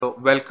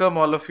welcome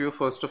all of you,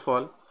 first of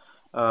all,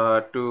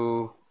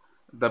 to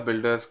the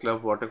Builders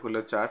Club Water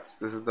Cooler Chats.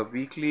 This is the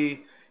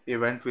weekly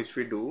event which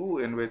we do,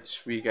 in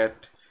which we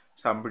get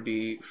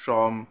somebody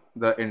from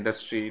the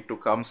industry to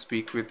come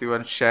speak with you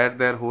and share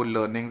their whole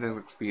learnings and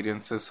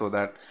experiences so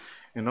that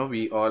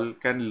we all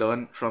can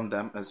learn from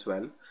them as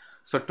well.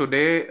 So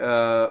today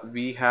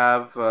we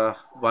have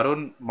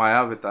Varun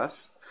Maya with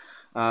us.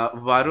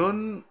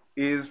 Varun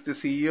is the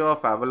CEO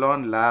of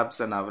Avalon Labs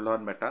and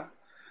Avalon Meta.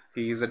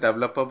 He is a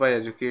developer by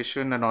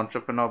education, an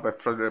entrepreneur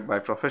by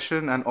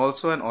profession, and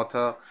also an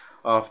author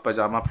of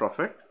Pajama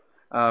Profit,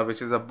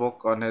 which is a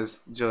book on his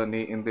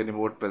journey in the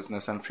remote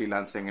business and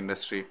freelancing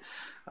industry.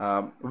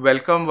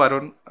 Welcome,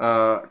 Varun,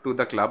 to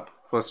the club.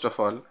 First of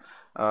all,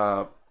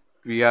 uh,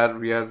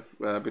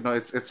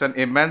 it's an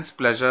immense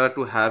pleasure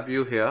to have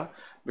you here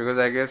because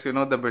I guess the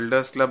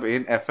Builders Club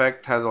in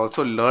effect has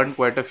also learned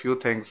quite a few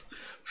things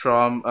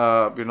from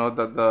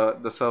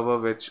the server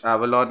which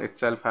Avalon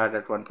itself had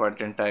at one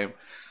point in time.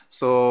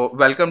 So,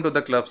 welcome to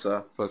the club,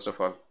 sir, first of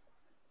all.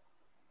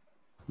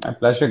 My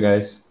pleasure,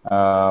 guys.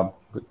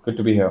 Good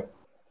to be here.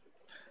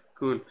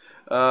 Cool.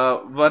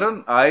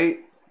 Varun, I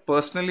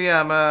personally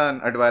am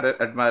an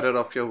admirer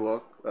of your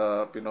work.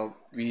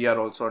 We are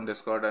also on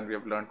Discord and we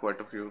have learned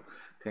quite a few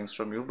things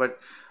from you. But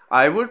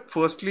I would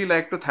firstly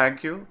like to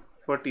thank you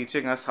for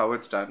teaching us how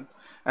it's done.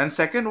 And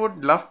second,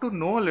 would love to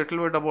know a little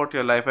bit about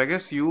your life. I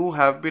guess you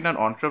have been an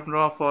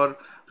entrepreneur for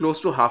close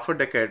to half a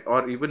decade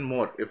or even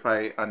more, if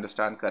I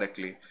understand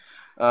correctly.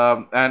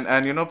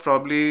 And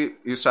probably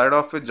you started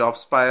off with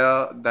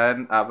JobSpire,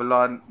 then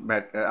Avalon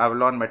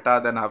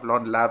Meta, then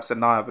Avalon Labs,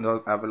 and now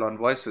Avalon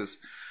Voices.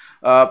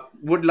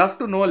 Would love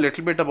to know a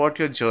little bit about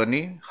your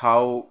journey.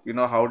 How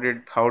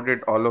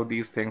did all of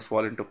these things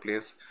fall into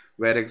place?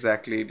 Where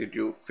exactly did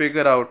you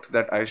figure out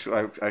that I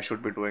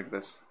should be doing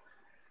this?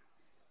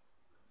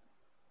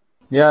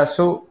 Yeah,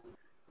 so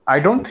I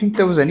don't think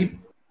there was any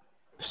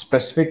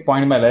specific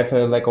point in my life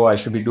where I was like, oh, I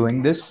should be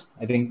doing this.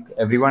 I think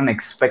everyone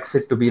expects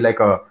it to be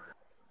like a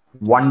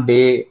one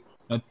day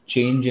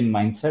change in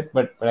mindset,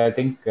 but I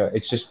think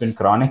it's just been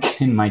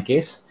chronic in my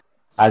case.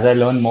 As I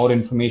learn more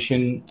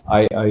information,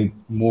 I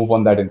move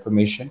on that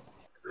information.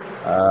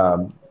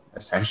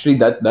 Essentially,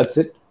 that's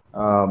it.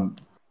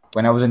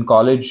 When I was in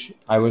college,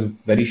 I was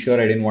very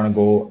sure I didn't want to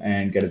go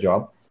and get a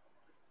job.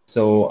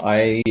 So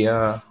I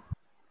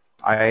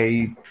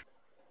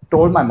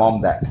told my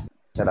mom that. I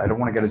said, I don't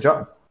want to get a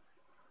job.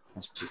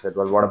 And she said,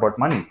 well, what about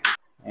money?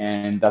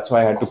 And that's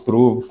why I had to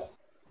prove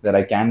that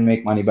I can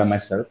make money by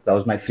myself. That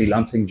was my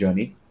freelancing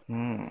journey.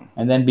 Hmm.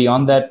 And then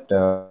beyond that,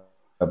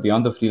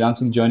 beyond the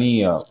freelancing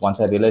journey, once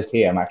I realized,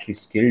 hey, I'm actually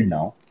skilled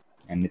now,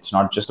 and it's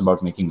not just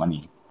about making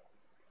money.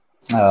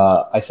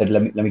 I said,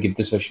 let me give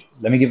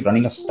let me give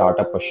running a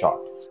startup a shot,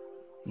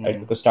 right?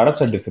 Hmm. Because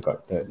startups are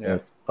difficult. Yeah.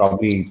 They're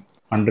probably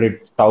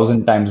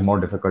 100,000 times more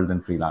difficult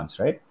than freelance,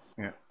 right?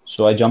 Yeah.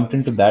 So I jumped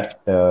into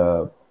that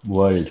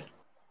world,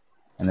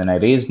 and then I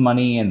raised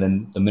money. And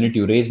then the minute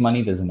you raise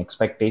money, there's an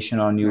expectation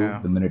on you. Yeah.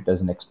 The minute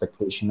there's an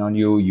expectation on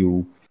you,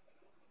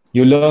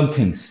 you learn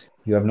things.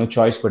 You have no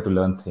choice but to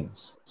learn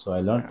things. So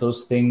I learned Yeah.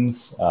 those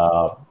things.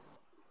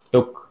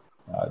 Took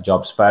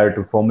jobs prior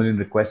to 4 million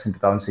requests in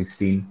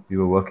 2016. We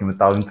were working with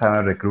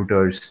 1,500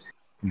 recruiters,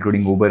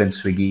 including Uber and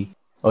Swiggy.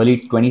 Early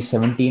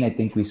 2017, I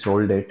think we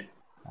sold it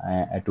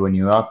to a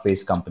New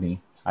York-based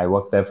company. I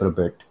worked there for a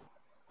bit.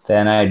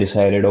 Then I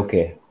decided,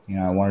 okay,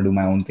 I want to do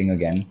my own thing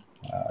again.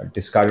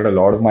 Discarded a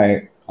lot of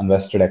my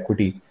invested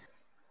equity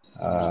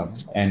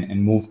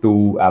and moved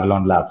to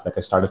Avalon Labs. Like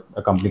I started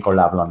a company called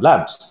Avalon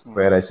Labs, Hmm.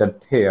 where I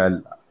said, hey, I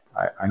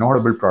know how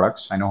to build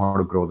products, I know how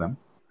to grow them.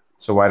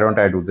 So why don't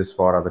I do this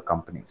for other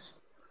companies?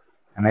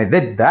 And I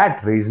did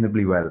that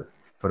reasonably well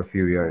for a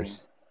few Hmm.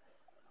 years.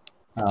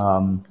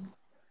 Um,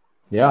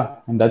 yeah,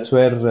 and that's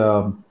where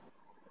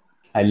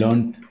I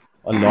learned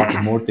a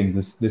lot more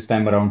things. This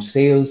time around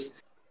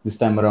sales, this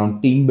time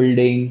around team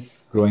building,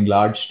 growing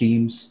large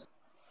teams,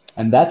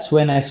 and that's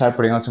when I started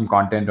putting out some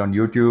content on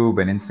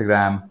YouTube and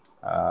Instagram.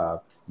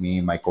 Me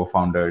and my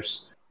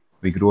co-founders,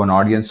 we grew an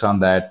audience on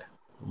that.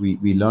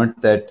 We learned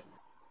that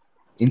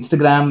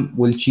Instagram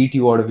will cheat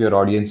you out of your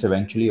audience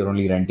eventually. You're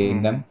only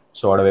renting them. Hmm.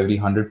 So out of every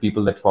 100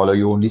 people that follow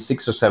you, only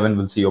 6 or 7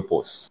 will see your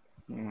posts,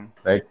 Hmm.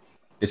 right?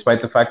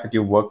 Despite the fact that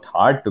you worked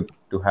hard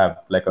to have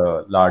like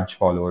a large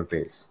follower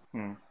base.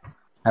 Hmm.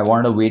 I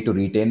wanted a way to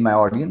retain my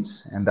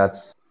audience, and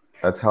that's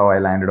how I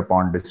landed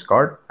upon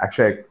Discord.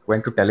 Actually, I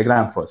went to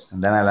Telegram first,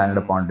 and then I landed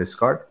Hmm. upon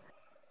Discord.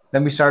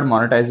 Then we started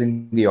monetizing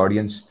the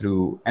audience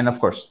through, and of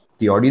course,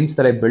 the audience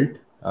that I built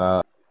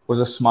was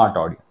a smart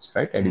audience,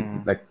 right?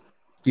 Hmm. Like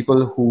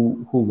people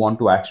who want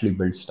to actually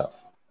build stuff.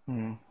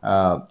 Hmm.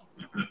 Uh,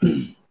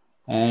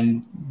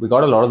 and we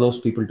got a lot of those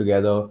people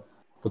together,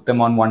 put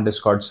them on one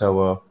Discord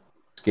server,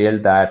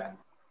 scaled that,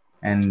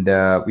 and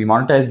we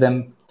monetized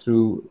them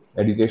through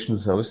educational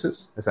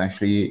services,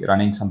 essentially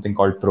running something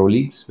called Pro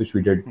Leagues, which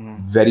we did Hmm.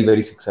 very,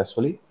 very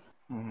successfully.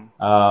 Hmm.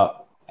 Uh,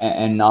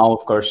 and now,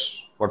 of course,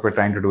 what we're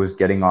trying to do is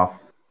getting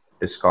off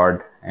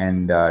Discord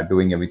and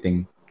doing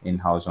everything in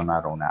house on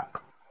our own app.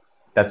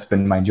 That's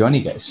been my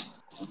journey, guys.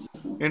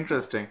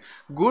 Interesting.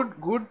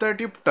 Good that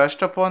you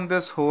touched upon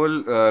this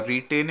whole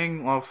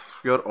retaining of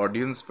your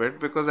audience bit,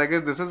 because I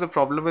guess this is the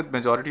problem with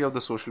majority of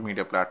the social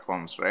media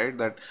platforms, right?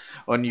 That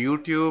on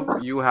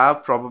YouTube you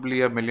have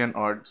probably a million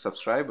odd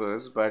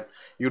subscribers, but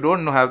you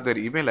don't know have their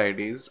email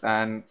IDs,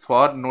 and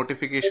for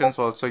notifications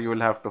also you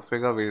will have to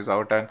figure ways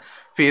out. And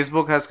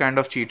Facebook has kind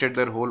of cheated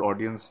their whole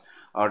audience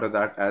out of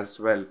that as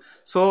well.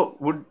 So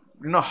would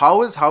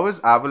how is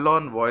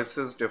Avalon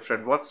Voices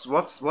different? What's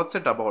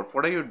it about?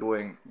 What are you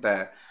doing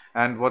there?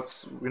 And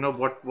what's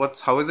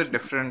how is it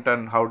different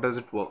and how does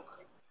it work?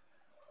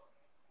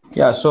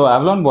 Yeah, so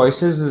Avalon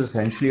Voices is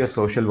essentially a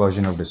social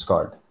version of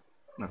Discord.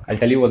 Okay. I'll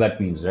tell you what that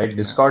means, right? Yeah.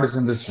 Discord is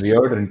in this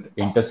weird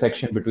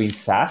intersection between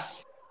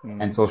SaaS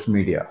and Hmm. social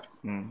media.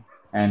 Hmm.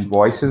 And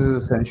Voices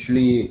is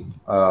essentially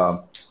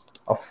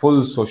a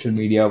full social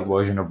media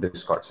version of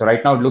Discord. So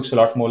right now it looks a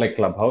lot more like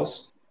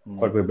Clubhouse, Hmm.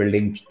 but we're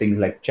building things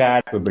like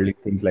chat, we're building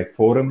things like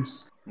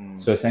forums. Hmm.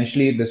 So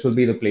essentially, this will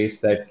be the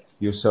place that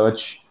you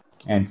search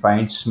and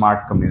find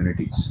smart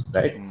communities,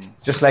 right? Hmm.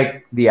 Just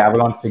like the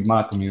Avalon Figma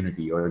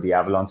community or the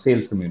Avalon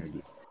sales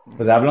community.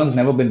 Because Hmm. Avalon's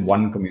never been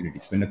one community,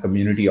 it's been a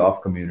community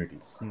of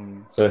communities. Hmm.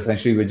 So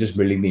essentially, we're just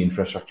building the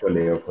infrastructure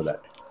layer for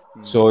that.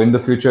 Hmm. So in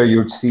the future,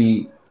 you'd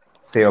see,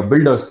 say, a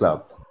builders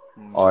club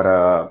Hmm.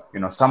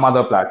 or some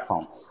other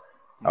platform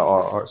Hmm.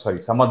 or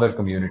sorry, some other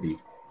community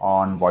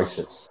on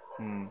Voices,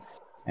 Hmm.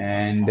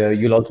 and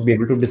you'll also be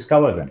able to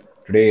discover them.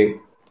 Today,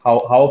 how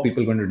are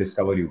people going to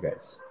discover you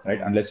guys, right?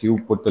 Hmm. Unless you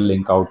put the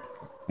link out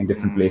in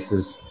different Hmm.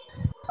 places,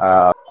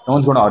 no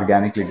one's going to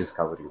organically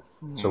discover you.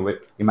 So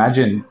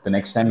imagine the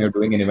next time you're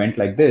doing an event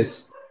like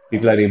this,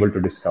 people are able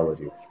to discover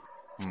you.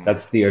 Hmm.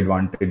 That's the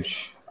advantage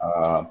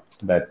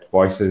that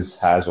Voices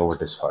has over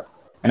Discord.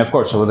 And of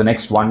course, over the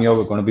next 1 year,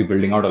 we're going to be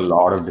building out a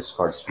lot of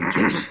Discord's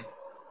features.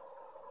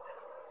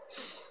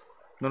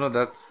 No,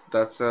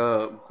 that's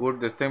a good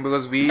this thing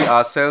because we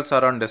ourselves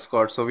are on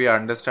Discord, so we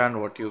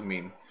understand what you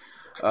mean.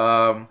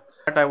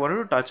 That I wanted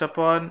to touch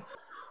upon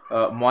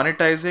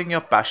monetizing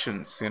your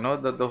passions.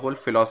 The whole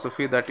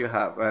philosophy that you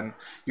have, and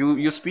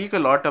you speak a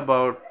lot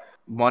about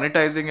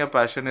monetizing your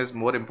passion is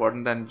more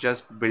important than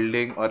just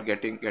building or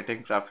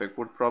getting traffic.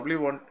 Would probably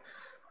want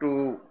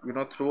to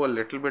throw a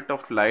little bit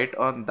of light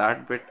on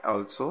that bit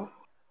also.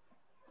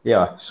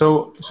 Yeah.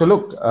 So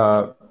look,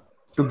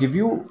 to give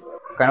you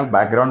kind of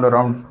background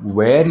around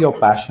where your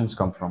passions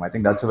come from, I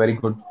think that's a very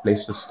good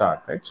place to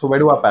start, right? So where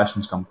do our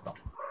passions come from?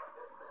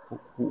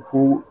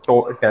 Who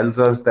tells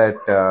us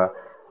that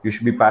you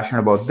should be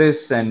passionate about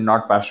this and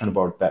not passionate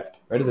about that?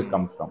 Where does it Hmm.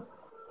 come from?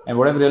 And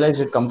what I've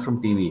realized, it comes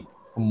from TV.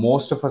 For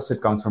most of us,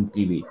 it comes from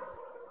TV,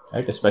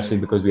 right? Especially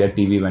Hmm. because we had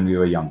TV when we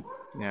were young.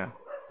 Yeah.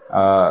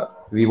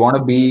 We want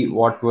to be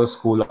what was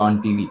cool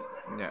on TV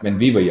Yeah. when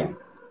we were young.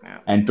 Yeah.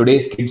 And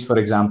today's kids, for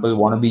example,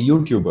 want to be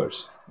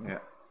YouTubers Yeah.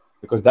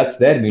 because that's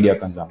their media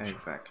That's consumption.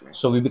 exactly.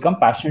 So we become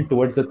passionate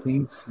towards the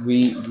things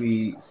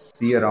we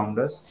see around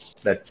us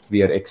that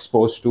we are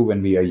exposed to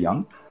when we are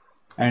young.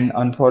 And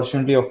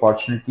unfortunately or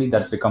fortunately,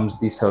 that becomes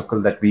the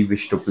circle that we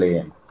wish to play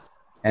in.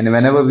 And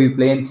whenever we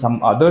play in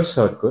some other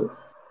circle,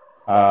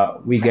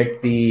 we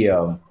get the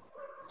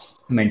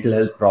mental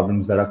health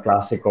problems that are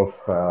classic of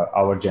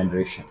our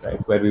generation, right?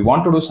 Where we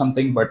want to do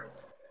something, but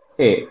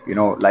hey,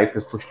 life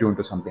has pushed you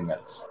into something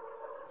else.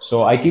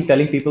 So I keep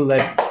telling people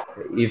that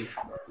if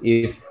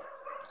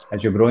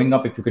as you're growing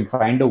up, if you can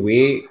find a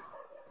way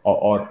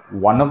or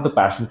one of the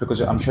passions, because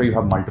I'm sure you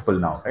have multiple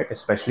now, right?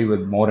 Especially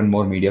with more and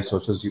more media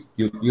sources,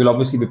 you'll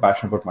obviously be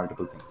passionate about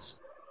multiple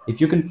things. If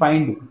you can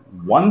find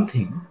one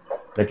thing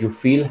that you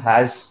feel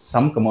has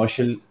some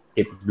commercial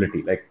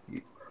capability, like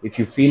if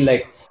you feel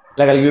like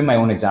I'll give you my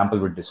own example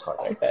with Discord,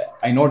 right?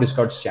 I know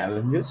Discord's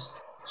challenges.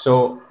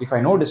 So if I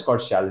know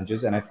Discord's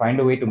challenges and I find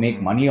a way to make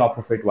Hmm. money off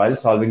of it while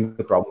solving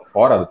the problem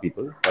for other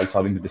people, while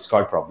solving the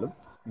Discord problem,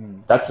 Hmm.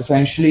 that's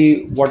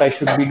essentially what I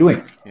should be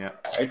doing, Yeah.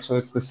 right? So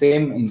it's the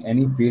same in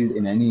any field,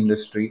 in any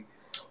industry,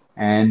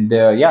 and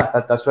yeah,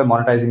 that's where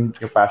monetizing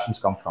your passions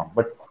come from.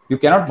 But you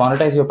cannot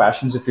monetize your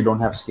passions if you don't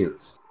have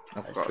skills,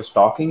 Of right? Because course.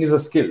 talking is a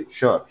skill,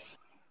 sure,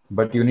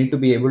 but you need to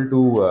be able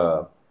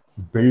to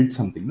build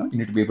something. No, you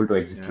need to be able to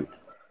Yeah. execute.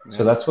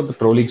 So Yeah. that's what the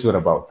pro leagues were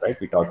about, right?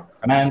 We taught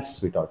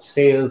finance, we taught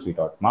sales, we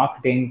taught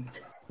marketing,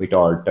 we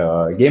taught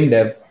game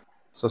dev,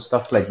 so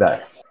stuff like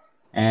that.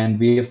 And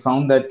we have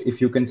found that if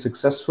you can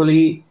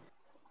successfully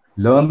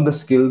learn the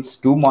skills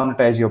to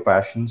monetize your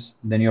passions,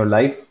 then your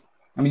life,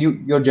 I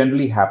mean, you're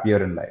generally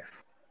happier in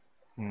life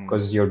Hmm.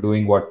 because you're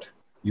doing what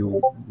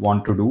you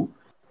want to do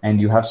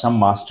and you have some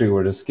mastery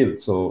over the skill.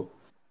 So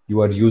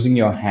you are using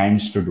your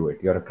hands to do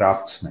it. You're a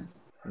craftsman.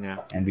 Yeah.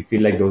 And we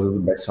feel like those are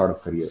the best sort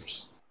of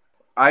careers.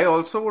 I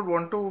also would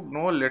want to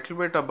know a little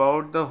bit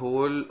about the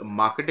whole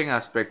marketing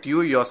aspect.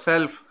 You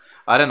yourself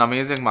are an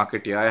amazing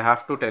marketer. I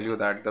have to tell you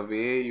that the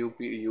way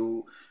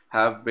you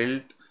have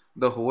built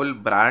the whole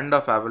brand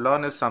of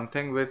Avalon is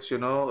something which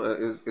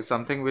is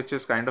something which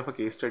is kind of a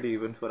case study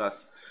even for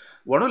us.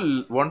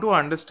 Want to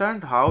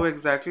understand how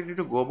exactly did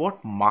you go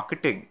about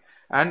marketing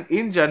And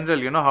in general,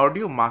 how do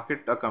you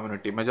market a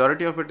community?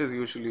 Majority of it is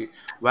usually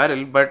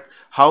viral, but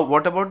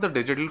what about the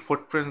digital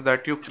footprints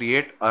that you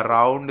create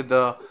around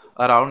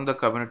the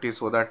community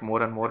so that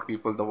more and more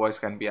people, the voice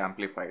can be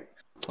amplified?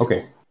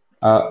 Okay.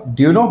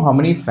 Do you know how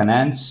many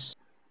finance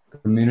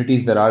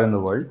communities there are in the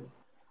world?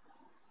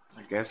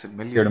 I guess in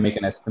If you were to make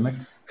an millions. estimate,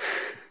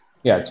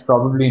 yeah, it's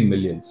probably in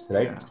millions,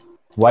 right? Yeah.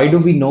 Why do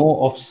we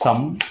know of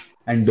some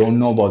and don't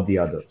know about the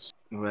others?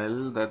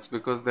 Well, that's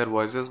because their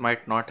voices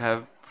might not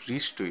have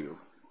reached to you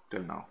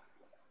till now.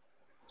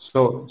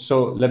 So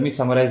let me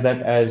summarize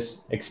that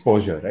as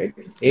exposure, right?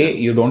 Yeah. A,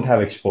 you don't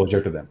have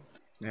exposure to them.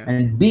 Yeah.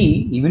 And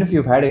B, even if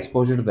you've had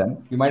exposure to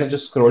them, you might have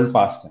just scrolled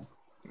past them.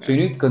 So Yeah.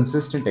 you need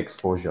consistent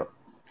exposure.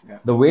 Yeah.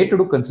 The way to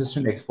do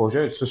consistent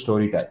exposure is to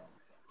story tell.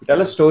 You tell a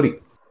Yeah. story.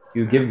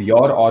 You Yeah. give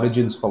your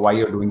origins for why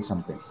you're doing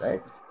something,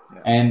 right?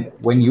 Yeah. And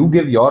when you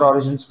give your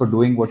origins for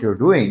doing what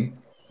you're doing,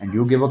 and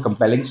you give a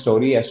compelling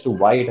story as to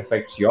why it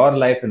affects your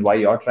life and why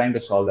you're trying to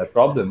solve that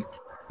problem,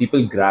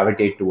 people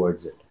gravitate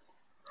towards it,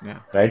 Yeah.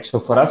 right? So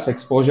for us,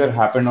 exposure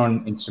happened on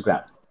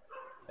Instagram,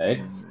 right?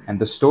 Mm. And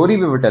the story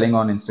we were telling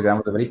on Instagram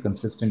was a very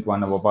consistent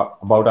one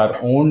about our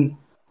own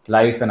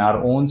life and our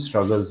own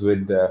struggles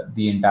with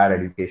the entire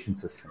education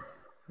system.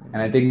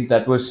 And I think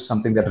that was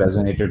something that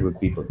resonated with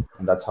people,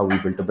 and that's how we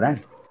built a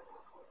brand.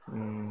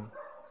 Mm.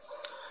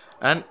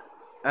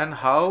 And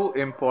how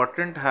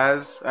important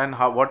has and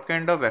how what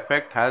kind of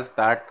effect has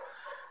that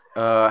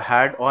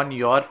had on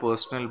your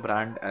personal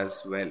brand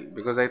as well?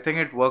 Because I think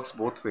it works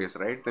both ways,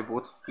 right? They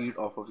both feed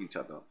off of each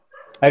other.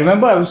 I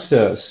remember I was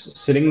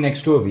sitting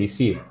next to a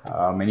VC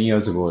many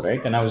years ago,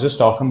 right? And I was just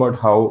talking about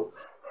how,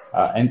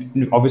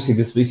 and obviously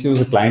this VC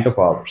was a client of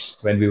ours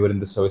when we were in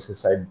the services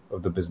side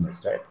of the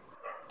business, right?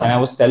 And I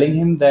was telling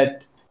him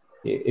that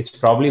it's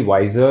probably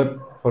wiser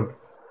for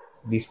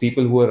these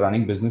people who are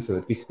running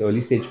businesses, these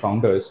early stage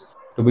founders,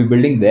 to be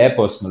building their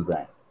personal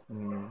brand.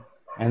 Mm.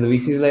 And the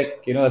VC is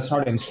like, that's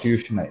not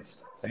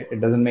institutionalized, right? It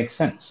doesn't make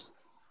sense.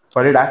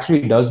 But it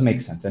actually does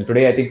make sense. And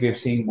today, I think we're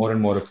seeing more and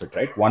more of it,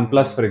 right?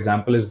 OnePlus, Mm. for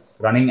example, is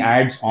running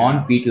ads Yeah.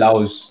 on Pete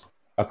Lau's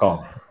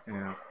account,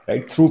 Yeah.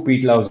 right? Through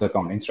Pete Lau's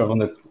account instead of on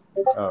the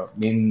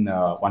main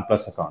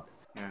OnePlus account.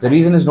 Yeah. The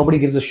reason is nobody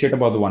gives a shit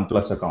about the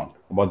OnePlus account,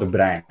 about the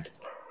brand.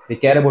 They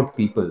care about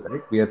people,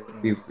 right?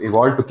 We've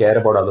evolved to care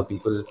about other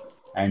people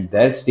and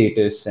their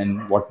status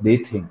and what they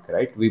think,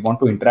 right? We want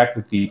to interact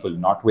with people,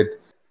 not with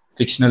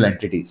fictional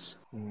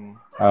entities. Mm.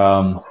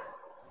 Um,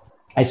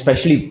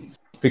 Especially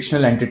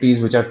fictional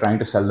entities which are trying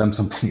to sell them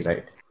something,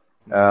 right?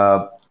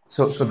 Mm.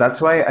 So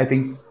that's why I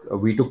think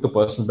we took the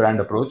personal brand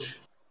approach.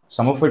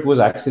 Some of it was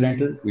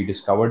accidental, we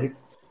discovered it,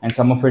 and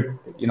some of it,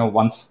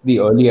 once the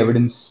early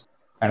evidence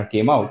kind of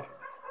came out,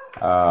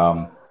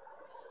 um,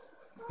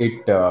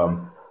 it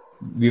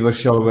we were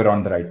sure we're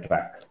on the right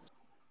track.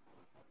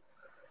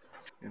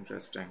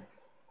 Interesting.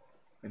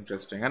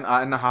 Interesting.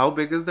 And how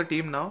big is the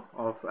team now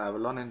of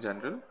Avalon in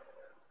general?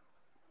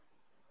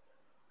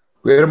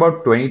 We're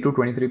about 20 to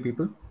 23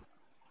 people.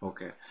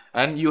 Okay.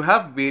 And you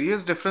have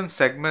various different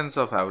segments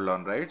of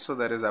Avalon, right? So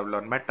there is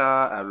Avalon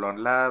Meta,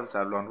 Avalon Labs,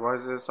 Avalon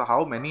Voices. So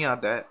how many are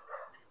there?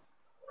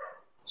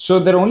 So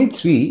there are only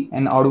three,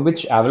 and out of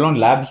which Avalon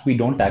Labs, we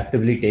don't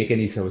actively take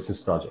any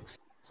services projects.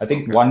 I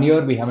think Okay. 1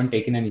 year we haven't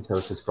taken any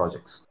services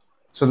projects.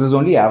 So there's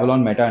only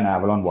Avalon Meta and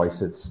Avalon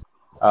Voices.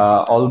 Okay.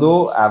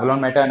 Although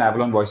Avalon Meta and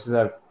Avalon Voices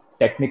are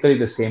technically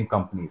the same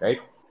company, right?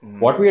 Mm.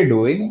 What we are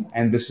doing,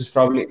 and this is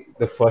probably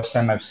the first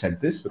time I've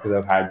said this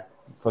because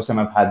first time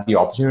I've had the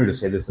opportunity to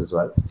say this as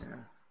well. Yeah.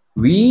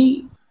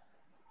 We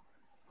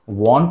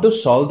want to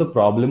solve the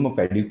problem of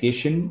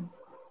education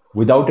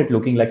without it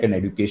looking like an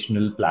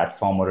educational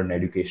platform or an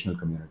educational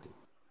community.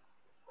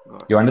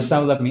 Got You it.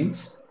 understand what that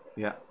means?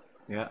 Yeah.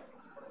 Yeah.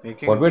 What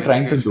Making we're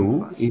trying to education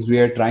do fun. is we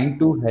are trying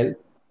to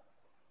help,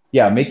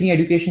 yeah, making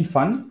education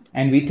fun.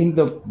 And we think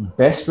the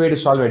best way to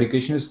solve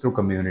education is through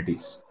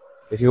communities.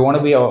 If you want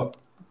to be a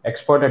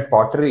expert at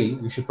pottery,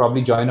 you should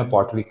probably join a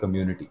pottery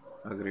community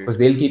Agreed. because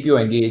they'll keep you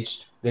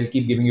engaged. They'll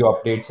keep giving you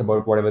updates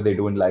about whatever they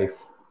do in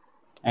life.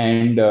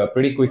 And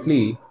pretty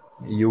quickly,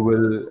 you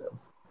will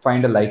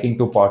find a liking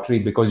to pottery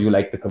because you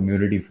like the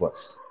community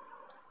first.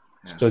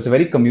 Yeah. So it's a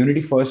very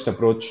community first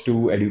approach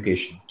to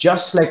education,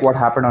 just like what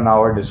happened on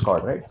our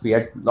Discord, right? We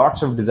had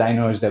lots of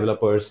designers,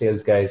 developers,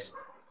 sales guys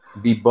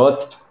be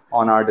birthed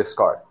on our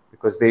Discord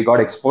because they got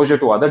exposure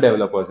to other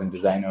developers and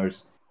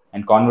designers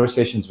and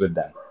conversations with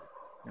them.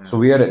 Yeah. So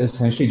we are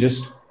essentially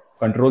just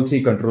control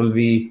C, control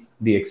V,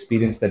 the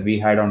experience that we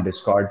had on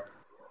Discord,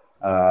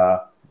 uh,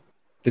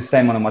 this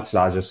time on a much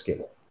larger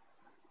scale.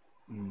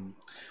 Mm.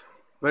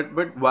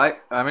 But why?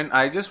 I mean,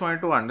 I just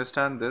wanted to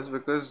understand this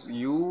because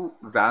you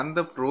ran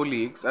the pro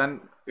leagues and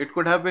it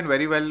could have been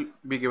very well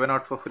be given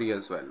out for free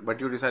as well,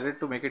 but you decided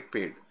to make it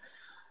paid.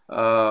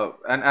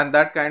 And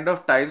that kind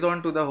of ties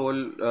on to the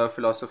whole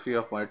philosophy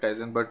of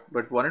monetizing.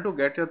 But wanted to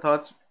get your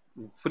thoughts,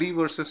 free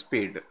versus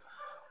paid.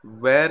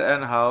 Where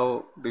and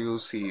how do you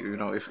see?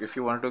 If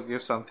you want to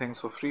give some things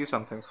for free,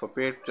 some things for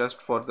paid,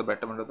 just for the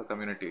betterment of the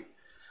community.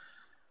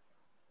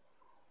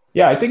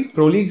 Yeah, I think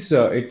pro leagues,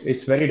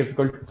 it's very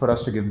difficult for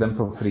us to give them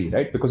for free,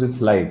 right? Because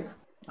it's live.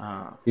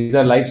 Ah. These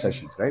are live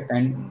sessions, right?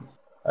 And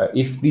Mm.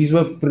 if these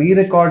were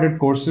pre-recorded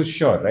courses,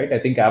 sure, right? I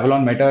think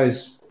Avalon Meta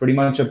is pretty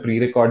much a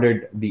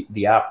pre-recorded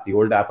the app, the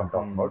old app I'm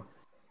talking Mm. about.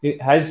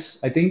 It has,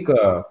 I think,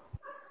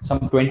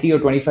 some 20 or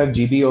 25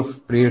 GB of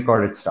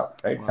pre-recorded stuff,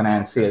 right? Wow.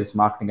 Finance, Okay. sales,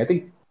 marketing. I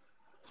think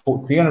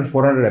 300,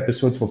 400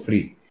 episodes for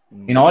free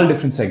in Mm. all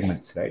different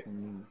segments, right?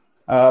 Mm.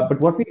 But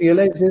what we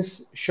realize is,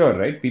 sure,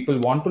 right? People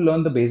want to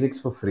learn the basics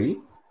for free,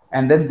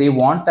 and then they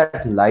want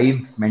that live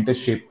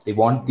mentorship. They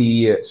want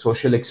the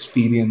social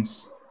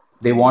experience.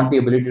 They want the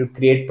ability to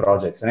create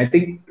projects. And I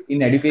think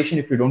in education,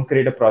 if you don't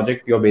create a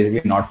project, you're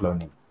basically not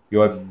learning.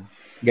 You're Mm.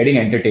 getting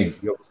entertained.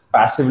 You're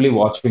passively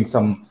watching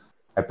some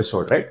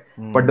episode, right?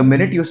 But the Mm.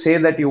 minute you say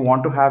that you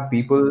want to have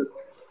people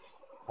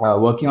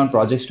working on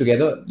projects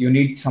together, you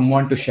need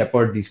someone to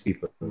shepherd these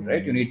people,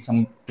 right? You need Mm. some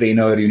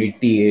trainer, you need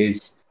TAs.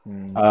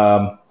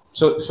 Mm.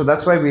 So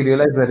that's why we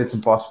realized that it's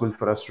impossible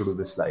for us to do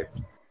this live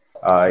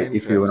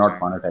if we were not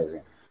Interesting.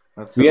 monetizing.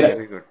 That's a We are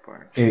very good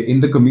point. in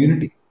the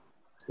community,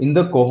 in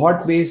the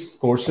cohort-based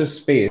courses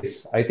space.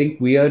 I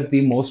think we are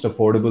the most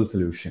affordable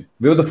solution.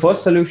 We were the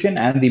first solution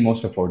and the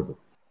most affordable.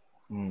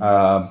 Mm.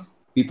 Uh,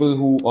 People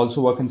who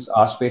also work in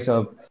our space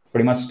are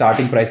pretty much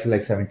starting prices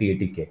like 70,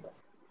 80K.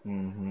 Uh,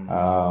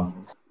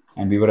 Mm-hmm.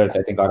 and we were at,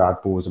 I think our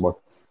ARPU was about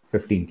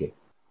 15K.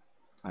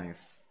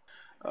 Nice.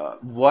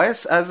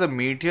 Voice as a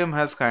medium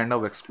has kind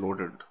of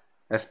exploded,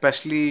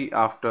 especially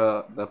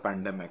after the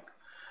pandemic.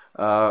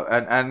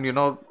 And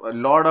a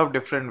lot of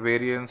different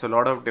variants, a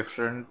lot of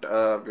different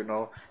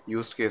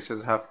use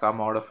cases have come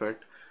out of it.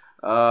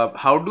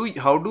 How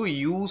do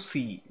you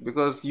see,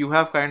 because you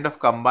have kind of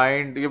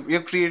combined,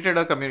 you've created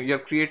a community, you're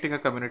creating a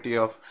community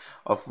of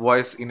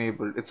voice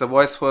enabled, it's a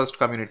voice first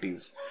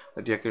communities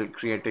that you're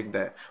creating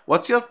there.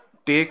 What's your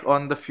take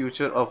on the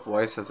future of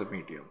voice as a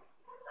medium?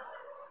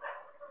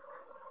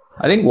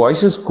 I think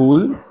voice is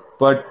cool,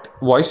 but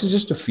voice is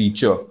just a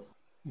feature.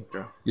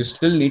 Okay. You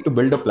still need to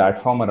build a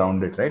platform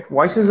around it, right?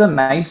 Voice is Yeah. a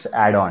nice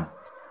add-on.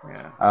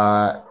 Yeah.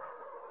 Uh,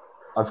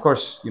 of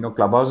course,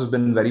 Clubhouse has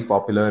been very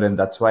popular, and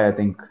that's why I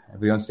think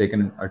everyone's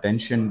taken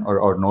attention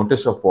or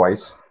notice of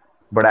voice.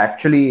 But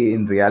actually,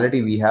 in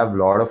reality, we have a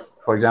lot of,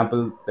 for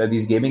example, there are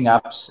these gaming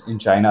apps in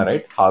China,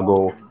 right?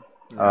 Hago,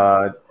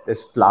 Yeah.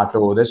 there's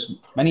Plato, there's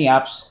many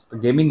apps. The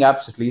gaming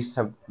apps at least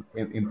have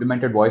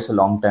implemented voice a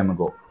long time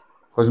ago,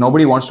 because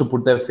nobody wants to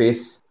put their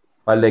face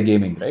while they're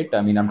gaming, right?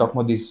 I mean, I'm talking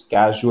about these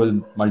casual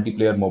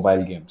multiplayer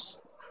mobile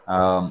games.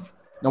 Um,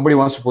 Nobody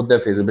wants to put their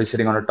face. They'll be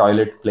sitting on a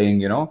toilet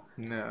playing,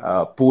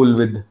 Yeah. pool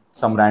with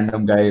some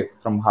random guy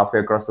from halfway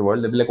across the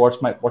world. They'll be like,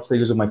 what's the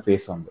use of my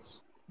face on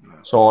this? Yeah.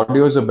 So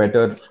audio is a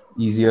better,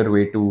 easier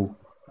way to.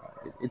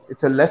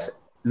 It's a less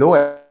low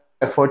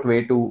effort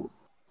way to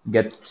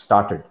get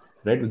started,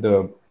 right? With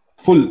the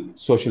full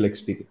social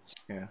experience.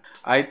 Yeah.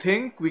 I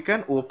think we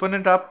can open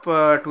it up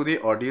to the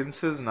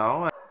audiences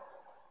now.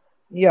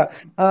 Yeah.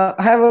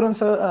 Hi, Varun,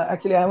 sir.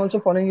 Actually, I'm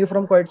also following you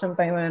from quite some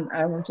time, and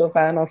I'm also a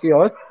fan of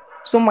yours.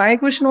 So my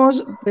question was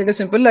pretty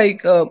simple.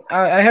 Like,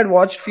 I had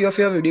watched few of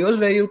your videos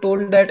where you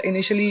told that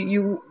initially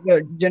you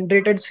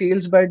generated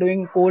sales by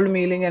doing cold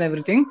mailing and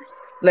everything.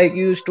 Like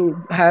you used to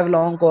have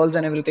long calls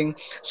and everything.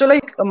 So,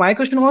 like, my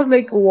question was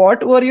like,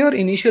 what were your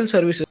initial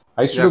services?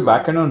 I used to Yeah, do go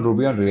ahead. backend on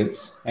Ruby on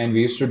Rails, and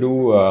we used to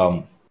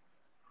do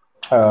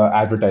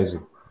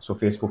advertising. So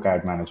Facebook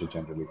Ad Manager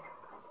generally,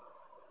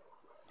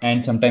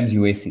 and sometimes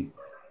UAC.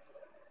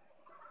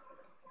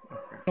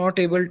 Not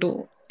able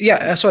to.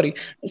 Yeah, sorry.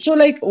 So,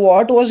 like,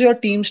 what was your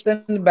team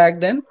strength back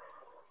then?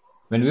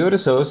 When we were a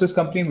services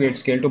company, we had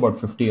scaled to about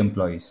 50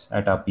 employees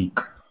at our peak.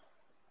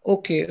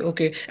 Okay,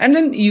 okay. And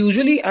then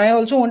usually I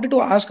also wanted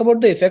to ask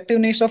about the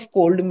effectiveness of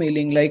cold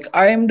mailing. Like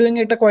I am doing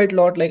it a quite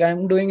lot. Like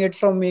I'm doing it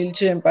from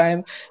MailChimp. I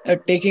am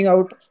taking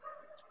out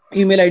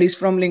email IDs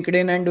from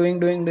LinkedIn and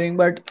doing,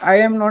 but I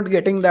am not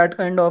getting that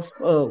kind of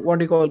what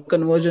do you call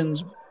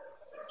conversions.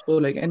 So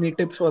like any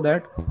tips for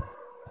that?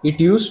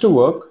 It used to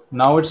work.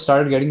 Now it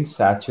started getting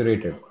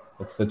saturated.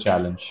 That's the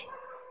challenge.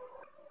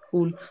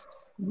 Cool.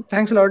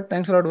 Thanks a lot.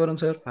 Thanks a lot, Varun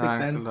sir. Big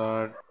Thanks a fan.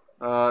 lot.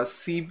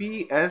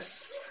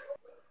 CBS,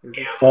 is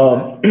he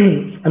still there?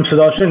 Um, I'm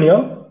Sudarshan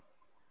here.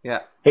 Yeah.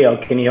 Hey,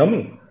 can you hear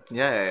me?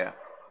 Yeah, yeah, yeah.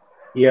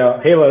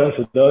 Yeah. Hey, Varun,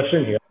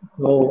 Sudarshan here.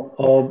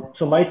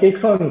 So my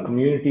takes on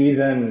communities,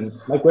 and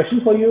my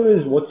question for you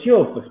is, what's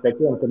your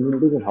perspective on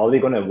communities and how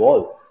they're going to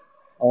evolve?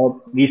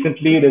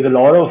 Recently, there's a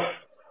lot of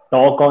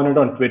talk on it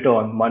on Twitter,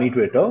 on Money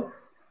Twitter.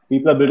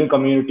 People are building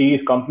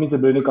communities, companies are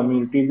building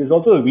communities. There's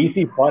also a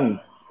VC fund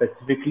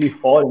specifically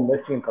for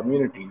investing in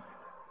communities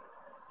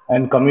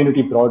and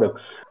community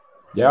products.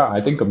 Yeah,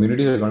 I think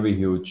communities are going to be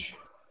huge.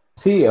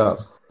 See,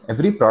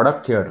 every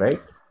product here, right?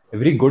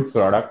 Every good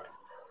product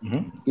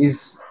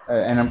is,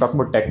 and I'm talking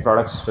about tech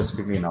products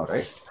specifically now,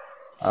 right?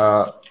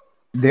 Uh,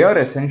 they are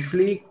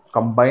essentially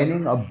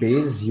combining a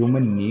base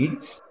human need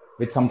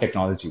with some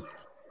technology.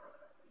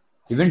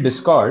 Even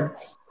Discord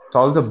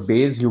solves a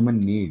base human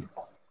need.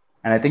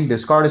 And I think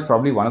Discord is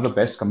probably one of the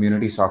best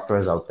community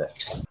softwares out there,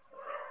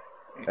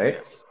 right?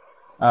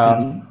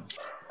 Um,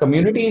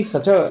 community is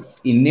such a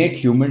innate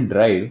human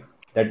drive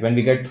that when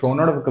we get thrown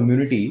out of a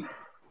community,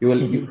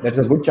 there's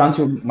a good chance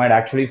you might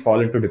actually fall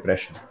into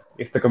depression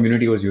if the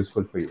community was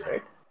useful for you,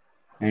 right?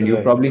 And you've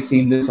Right. probably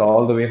seen this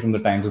all the way from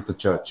the times of the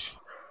church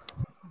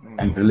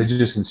and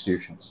religious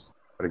institutions,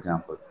 for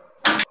example.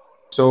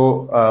 So,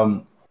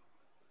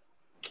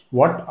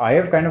 what I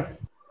have kind of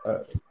uh,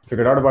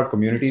 figured out about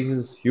communities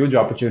is huge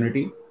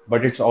opportunity,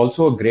 but it's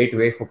also a great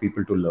way for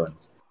people to learn.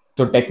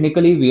 So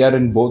technically, we are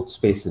in both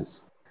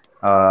spaces,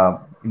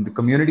 in the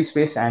community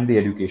space and the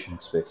education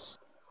space.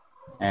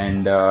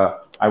 And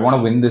I want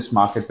to win this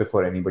market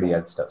before anybody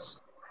else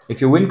does. If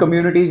you win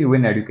communities, you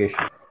win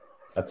education.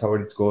 That's how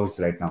it goes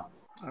right now.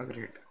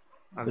 Agreed.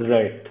 Agreed.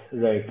 Right,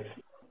 right.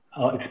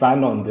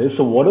 Expand on this.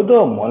 So, what are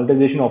the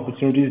monetization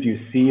opportunities you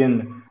see in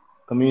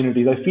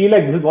communities? I feel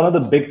like this is one of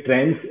the big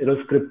trends. It was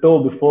crypto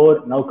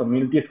before. Now,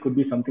 communities could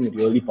be something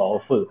really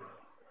powerful.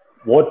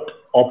 What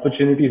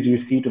opportunities do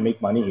you see to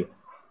make money here?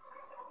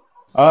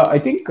 I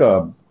think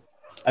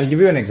I'll give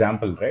you an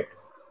example, right?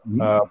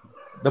 Uh, Mm-hmm.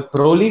 the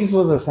Pro Leagues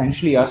was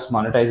essentially us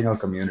monetizing our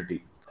community.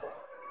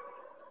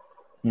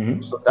 So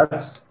Mm-hmm.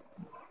 that's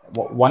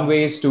one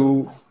way is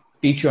to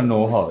teach your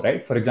know-how,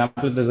 right? For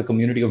example, if there's a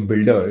community of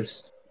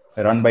builders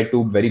run by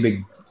two very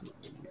big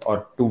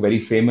or two very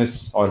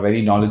famous or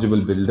very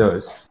knowledgeable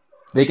builders,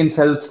 they can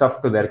sell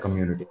stuff to their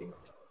community,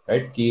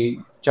 right? Ki,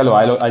 chalo,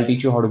 I'll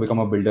teach you how to become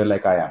a builder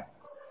like I am,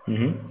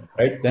 Mm-hmm.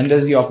 right? Then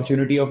there's the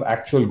opportunity of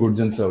actual goods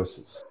and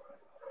services,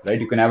 right?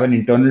 You can have an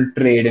internal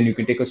trade and you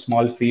can take a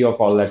small fee of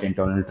all that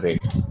internal trade.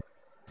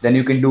 Then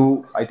you can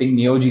do, I think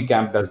Neoji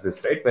Camp does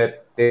this, right? Where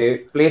they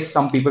place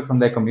some people from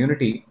their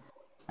community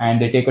and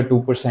they take a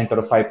 2% or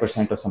a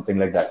 5% or something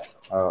like that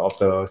of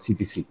the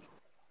CPC.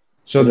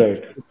 So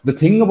Right. the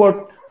thing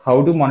about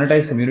how to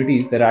monetize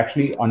communities, there are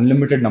actually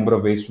unlimited number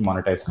of ways to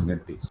monetize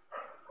communities.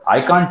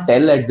 I can't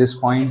tell at this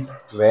point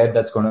where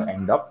that's going to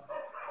end up,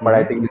 but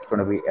I think Mm-hmm. it's going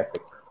to be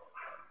epic.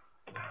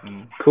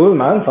 Cool,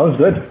 man. Sounds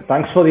good.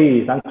 Thanks for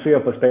your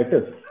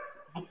perspective.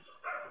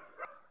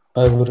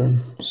 Hi, Varun.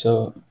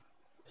 So,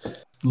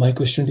 my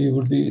question to you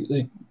would be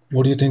like,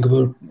 what do you think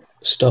about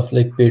stuff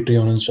like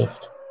Patreon and stuff?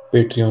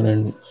 Patreon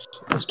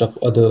and stuff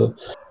other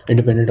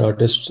independent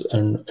artists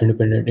and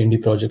independent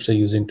indie projects are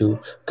using to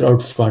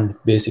crowdfund,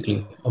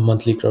 basically a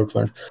monthly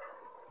crowdfund.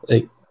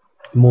 Like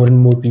more and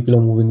more people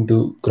are moving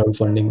to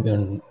crowdfunding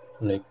and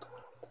like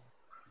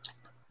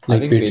I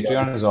like think Patreon.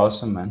 Patreon is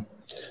awesome, man.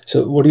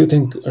 So, what do you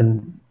think?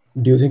 And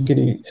do you think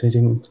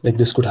anything like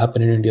this could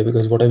happen in India?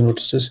 Because what I've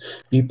noticed is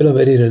people are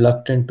very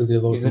reluctant to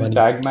give out Isn't money.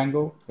 Tag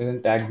Mango?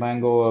 Isn't Tag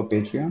Mango a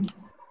Patreon?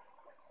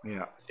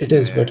 Yeah. It Yeah.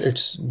 is, Yeah. but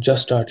it's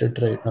just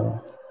started right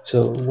now.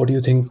 So, what do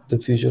you think the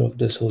future of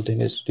this whole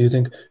thing is? Do you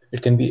think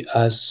it can be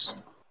as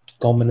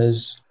common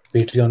as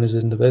Patreon is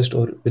in the West,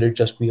 or will it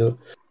just be a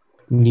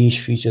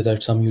niche feature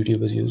that some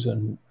YouTubers use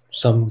and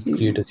some See,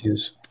 creators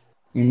use?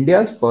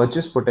 India's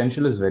purchase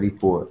potential is very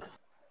poor,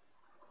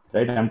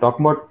 right? I'm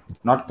talking about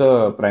not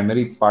the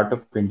primary part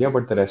of India,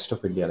 but the rest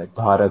of India, like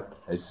Bharat,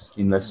 as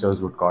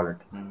investors would call it.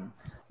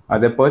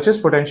 Their purchase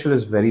potential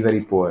is very,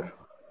 very poor.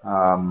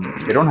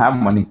 They don't have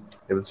money.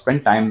 They will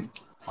spend time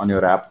on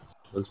your app.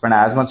 They'll spend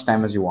as much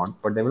time as you want,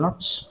 but they will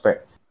not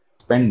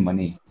spend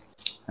money.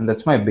 And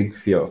that's my big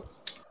fear.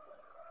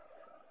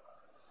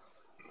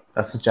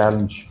 That's the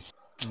challenge.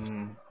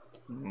 Mm.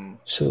 Mm.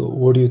 So,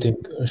 what do you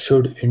think?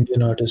 Should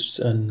Indian artists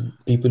and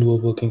people who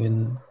are working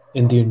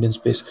in the Indian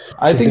space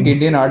I should they think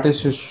Indian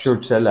artists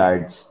should sell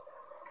ads.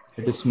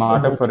 It is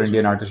smarter or, for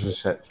Indian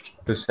artists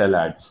to sell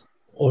ads.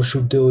 or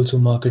should they also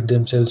market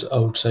themselves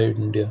outside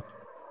India,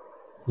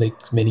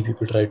 like many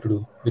people try to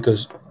do,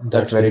 because That's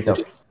that's very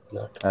very tough.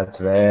 that. That's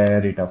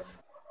very tough.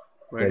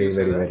 Why do Very, you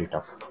say very, that? very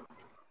tough.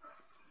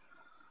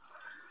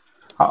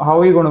 How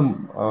are you going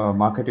to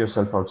market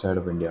yourself outside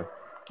of India?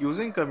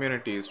 Using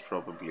communities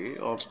probably,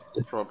 or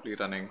probably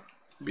running,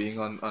 being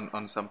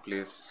on some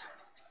place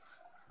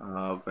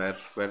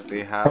where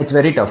they have. It's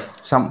very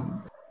tough.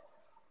 Some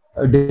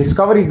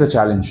discovery is the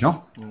challenge,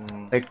 no?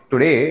 Mm. Like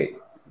today,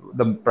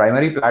 the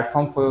primary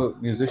platform for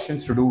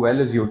musicians to do well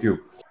is YouTube.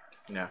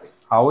 Yeah.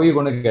 How are you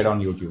going to get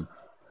on YouTube?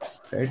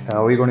 Right?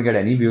 How are you Mm. going to get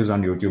any views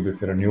on YouTube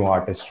if you're a new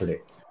artist today?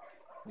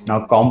 Now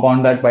Mm.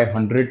 compound that by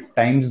 100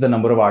 times the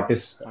number of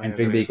artists I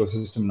entering agree. the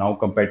ecosystem now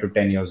compared to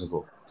 10 years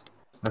ago.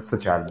 That's the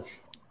challenge.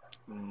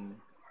 Mm.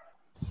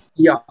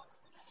 Yeah.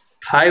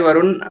 Hi,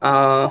 Varun.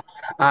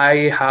 I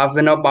have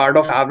been a part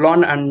of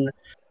Avalon, and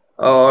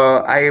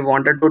I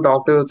wanted to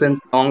talk to you since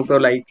long. So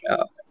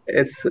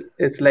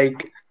it's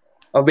like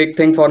a big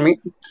thing for me.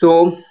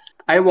 So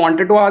I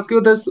wanted to ask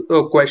you this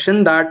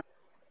question that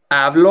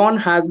Avalon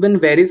has been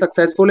very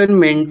successful in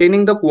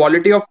maintaining the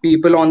quality of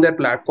people on their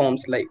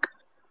platforms.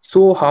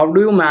 So how do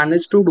you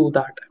manage to do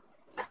that?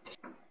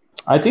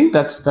 I think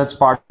that's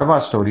part of our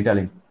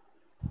storytelling.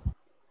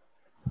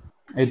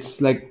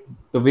 It's like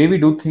the way we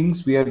do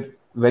things, we are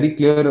very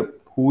clear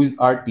who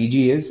our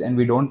TG is, and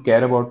we don't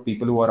care about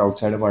people who are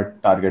outside of our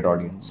target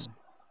audience.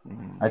 Mm.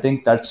 Mm. I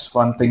think that's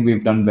one thing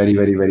we've done very,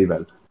 very, very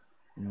well.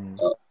 Mm.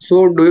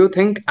 So, do you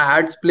think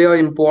ads play an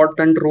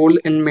important role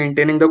in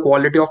maintaining the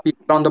quality of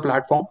people on the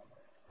platform?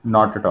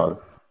 Not at all.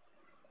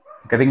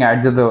 Getting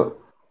ads are the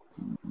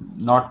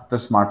not the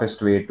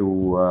smartest way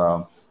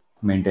to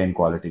maintain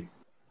quality.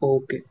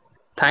 Okay.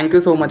 Thank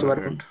you so much, Got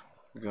it. Varun.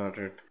 Got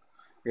it.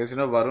 Yes,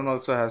 Varun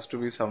also has to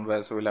be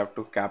somewhere, so we'll have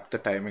to cap the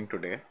timing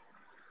today.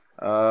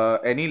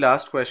 Any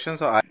last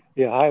questions? Or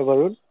Yeah, hi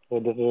Varun.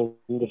 This is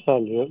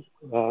Vishal here.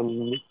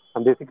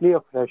 I'm basically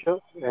a fresher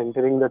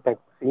entering the tech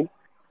scene,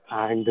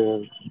 and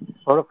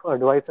sort of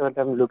advice that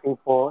I'm looking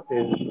for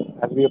is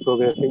as we are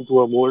progressing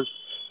to a more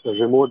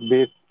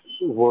remote-based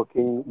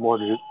working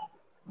model,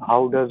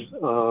 how does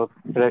a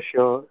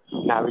fresher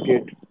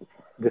navigate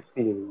this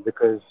scene?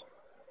 Because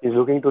he's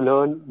looking to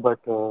learn, but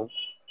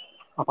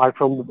apart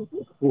from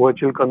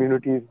virtual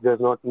communities, there's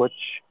not much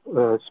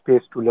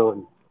space to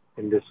learn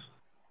in this.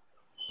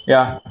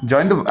 Yeah,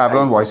 join the Right.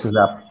 Avalon Voices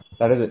app.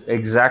 That is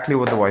exactly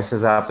what the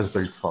Voices app is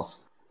built for,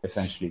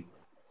 essentially.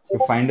 You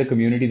find a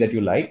community that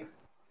you like,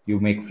 you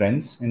make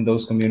friends in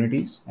those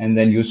communities, and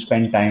then you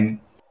spend time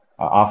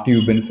after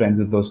you've been friends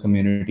with those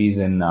communities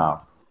in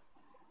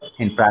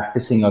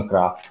practicing a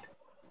craft.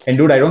 And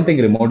dude, I don't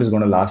think remote is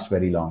going to last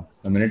very long.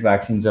 The minute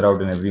vaccines are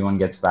out and everyone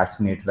gets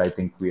vaccinated, I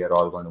think we are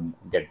all going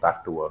to get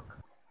back to work.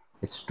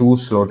 It's too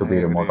slow to I be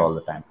remote agree. all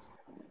the time.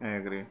 I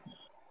agree.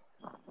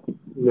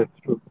 That's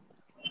true.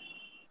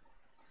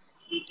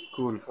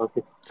 Cool.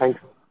 Okay, thanks.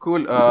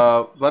 Cool.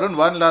 Varun,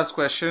 one last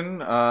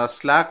question.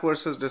 Slack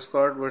versus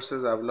Discord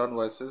versus Avalon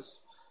Voices.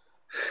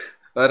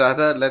 Or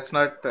rather, let's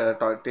not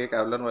take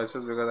Avalon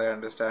Voices because I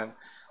understand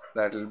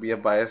that will be a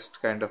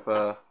biased kind of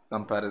a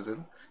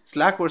comparison.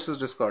 Slack versus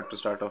Discord to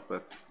start off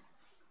with.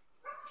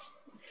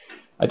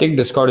 I think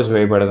Discord is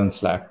way better than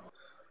Slack.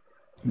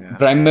 Yeah.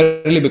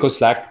 Primarily because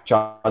Slack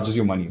charges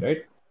you money,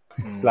 right?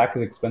 Slack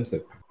is Mm,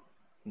 expensive.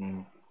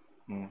 mm,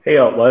 mm. Hey,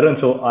 Varun.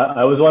 So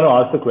I was want to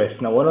ask the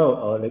question. I want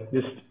to like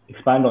just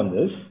expand on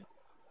this.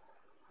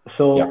 Yeah.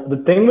 So the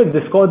thing with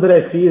Discord that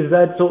I see is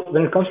that so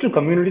when it comes to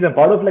communities, I'm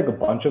part of like a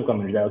bunch of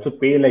communities. I also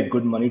pay like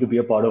good money to be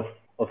a part of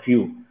a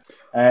few,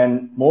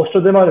 and most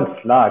of them are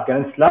in Slack.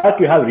 And in Slack,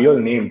 you have real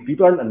names.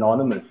 People are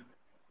anonymous.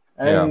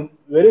 Yeah. And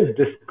whereas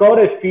Discord,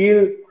 I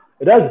feel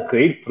it has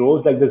great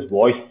pros like this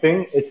voice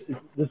thing.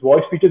 This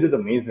voice feature is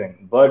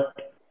amazing,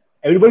 but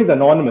everybody's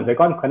anonymous. I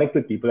can't connect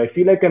with people. I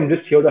feel like I'm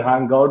just here to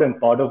hang out and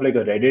part of like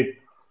a Reddit,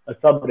 a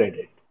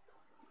subreddit.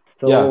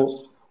 Yeah.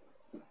 So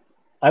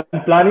I'm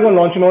planning on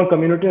launching my own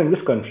community and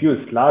just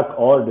confused Slack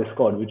or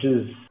Discord, which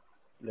is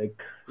like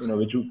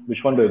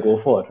which one do I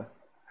go for?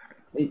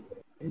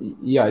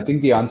 Yeah, I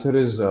think the answer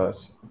is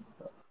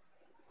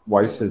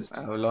voices.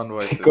 Avalon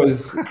Voices.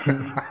 Because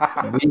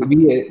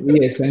we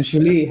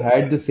essentially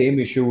had the same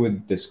issue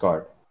with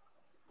Discord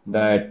Mm,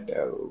 that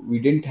we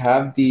didn't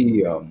have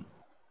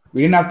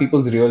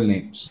people's real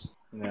names,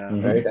 yeah.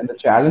 right? Hmm. And the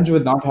challenge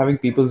with not having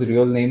people's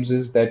real names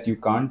is that you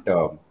don't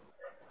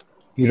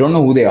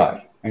know who they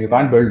are, and you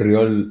can't Yeah. build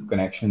real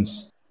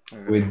connections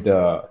Agree. with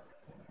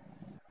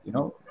you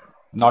know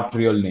not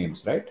real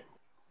names, right?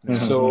 Yeah.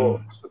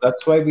 So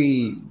that's why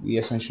we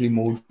essentially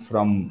moved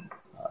from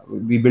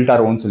we built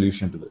our own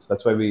solution to this.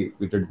 That's why we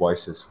did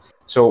voices.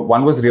 So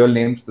one was real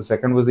names, the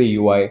second was the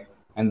UI,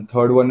 and the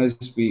third one is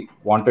we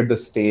wanted the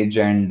stage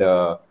and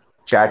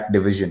chat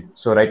division.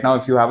 So right now,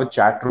 if you have a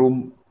chat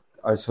room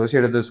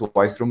associated with this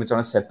voice room, it's on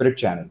a separate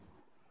channel,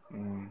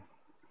 Mm,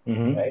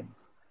 Hmm. right?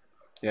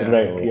 yeah.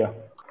 Right. So Yeah.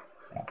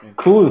 yeah.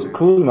 Cool. Interesting.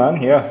 Cool,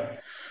 man. Yeah.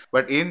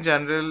 But in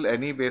general,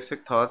 any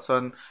basic thoughts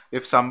on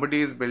if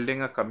somebody is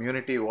building a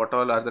community, what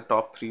all are the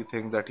top three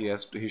things that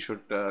he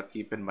should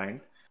keep in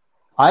mind?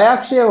 I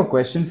actually have a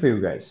question for you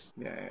guys.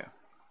 Yeah,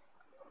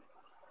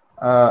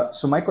 yeah,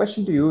 So my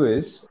question to you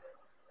is,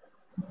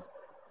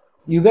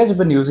 you guys have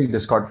been using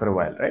Discord for a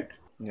while, right?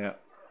 yeah.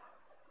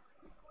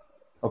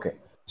 Okay.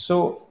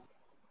 So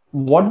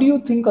what do you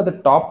think are the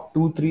top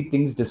two, three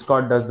things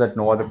Discord does that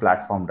no other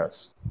platform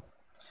does?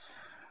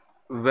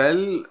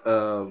 Well,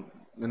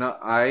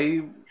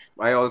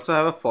 I also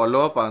have a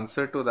follow-up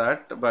answer to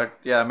that, but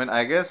yeah, I mean,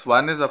 I guess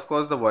one is of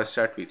course the voice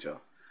chat feature,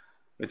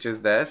 which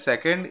is there.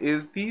 Second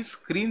is the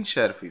screen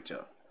share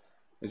feature,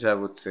 which I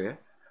would say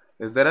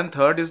is there, and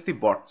third is the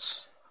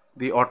bots,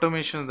 the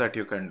automations that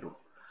you can do.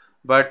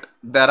 But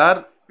there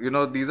are,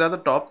 these are the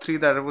top three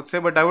that I would say,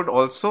 but I would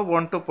also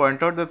want to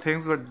point out the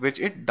things which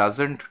it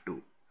doesn't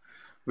do,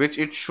 which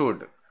it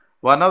should.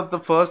 One of the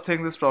first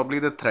things is probably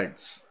the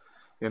threads.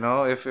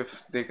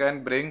 If they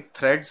can bring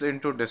threads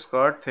into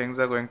Discord, things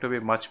are going to be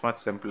much, much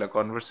simpler.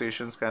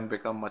 Conversations can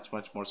become much,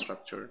 much more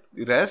structured.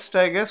 The rest,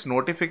 I guess,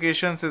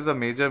 notifications is a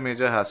major,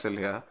 major hassle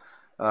here.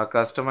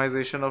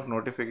 Customization of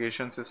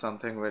notifications is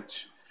something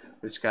which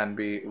can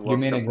be Give me worked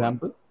an upon.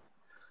 example.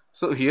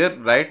 So here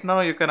right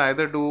now you can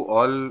either do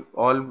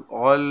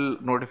all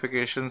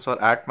notifications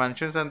or at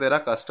mentions, and there are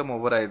custom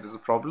overrides. The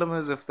problem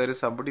is if there is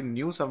somebody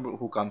new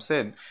who comes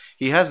in,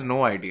 he has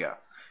no idea.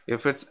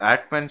 If it's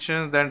at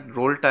mentions, then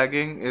role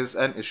tagging is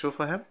an issue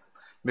for him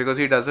because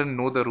he doesn't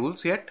know the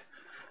rules yet.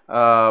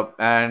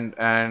 And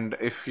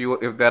if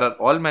there are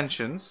all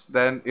mentions,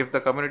 then if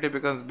the community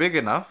becomes big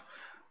enough,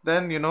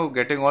 then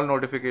getting all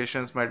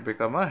notifications might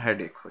become a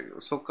headache for you.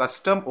 So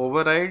custom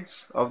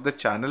overrides of the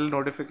channel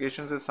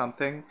notifications is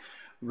something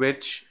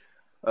which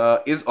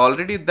is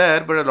already there,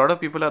 but a lot of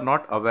people are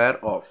not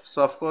aware of.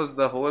 So of course,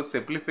 the whole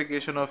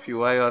simplification of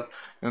UI, or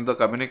the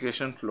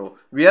communication flow,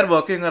 we are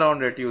working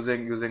around it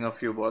using a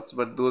few bots.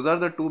 But those are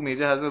the two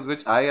major hazards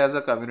which I, as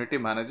a community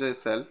manager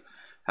itself,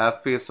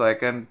 have faced. So I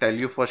can tell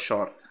you for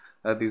sure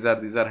that these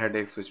are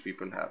headaches which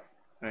people have.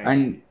 Right.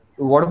 And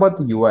what about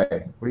the UI?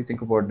 What do you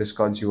think about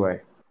Discord's UI?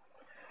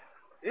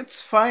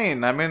 It's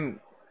fine. I mean,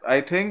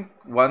 I think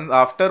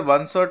after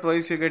once or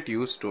twice you get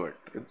used to it.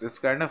 It's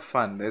kind of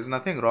fun. There's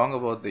nothing wrong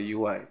about the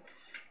UI.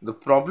 The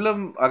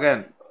problem,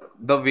 again,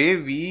 the way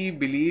we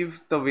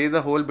believe, the way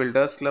the whole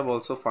Builders Club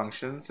also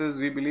functions, is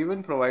we believe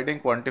in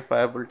providing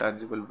quantifiable,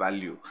 tangible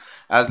value.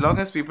 As long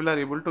as people are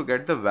able to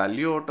get the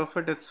value out of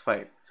it, it's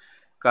fine.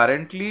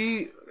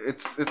 Currently,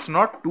 it's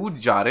not too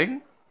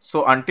jarring.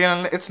 So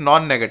it's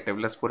non-negative,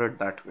 let's put it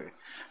that way.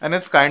 And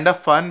it's kind of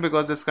fun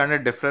because it's kind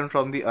of different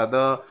from the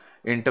other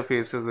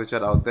interfaces which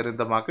are out there in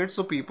the market.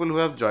 So people who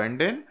have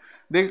joined in,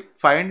 they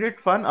find it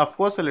fun. Of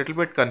course, a little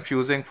bit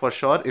confusing for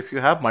sure if you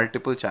have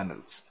multiple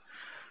channels.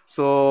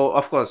 So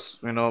of course,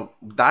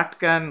 that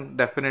can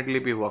definitely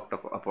be worked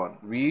upon.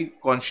 We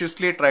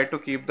consciously try to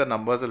keep the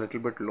numbers a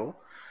little bit low,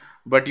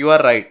 but you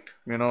are right.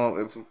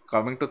 If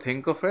coming to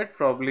think of it,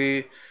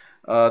 probably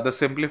the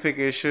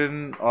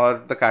simplification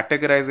or the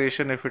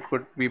categorization, if it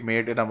could be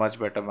made in a much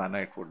better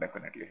manner, it would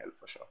definitely help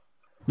for sure.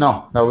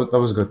 No, that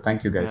was good.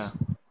 Thank you, Yeah. guys.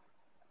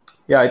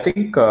 Yeah, I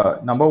think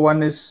number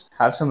one is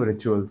have some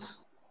rituals.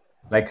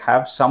 Like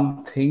have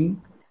something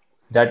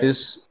that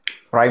is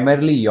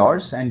primarily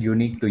yours and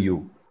unique to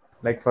you.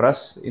 Like for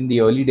us in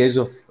the early days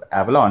of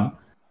Avalon,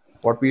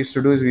 what we used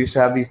to do is we used to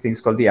have these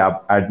things called the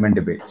admin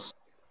debates,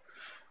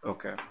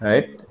 Okay.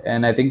 right?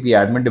 And I think the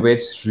admin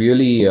debates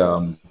really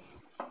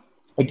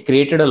it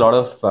created a lot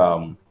of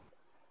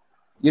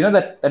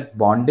that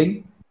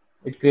bonding.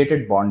 It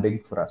created bonding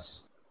for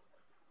us.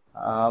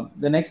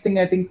 The next thing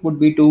I think would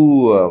be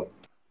to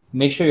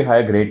make sure you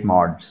hire great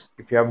mods.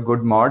 If you have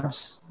good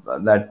mods,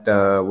 that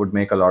would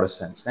make a lot of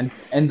sense.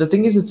 And the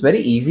thing is, it's very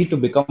easy to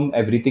become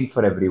everything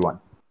for everyone,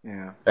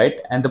 Yeah. right?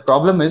 And the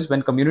problem is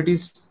when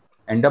communities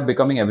end up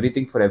becoming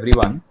everything for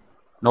everyone,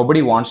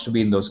 nobody wants to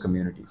be in those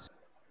communities.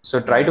 So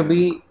try to Yeah.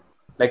 be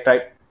like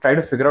try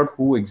to figure out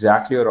who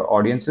exactly your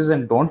audience is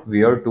and don't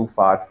veer too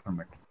far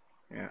from it.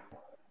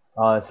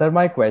 Yeah. Sir,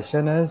 my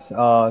question is,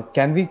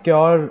 can we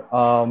cure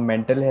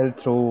mental health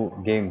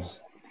through games?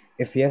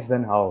 If yes,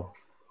 then how?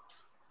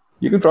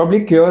 You could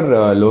probably cure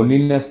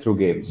loneliness through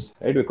games,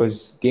 right?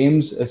 Because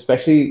games,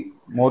 especially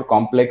more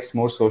complex,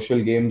 more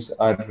social games,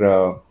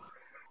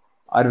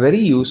 are very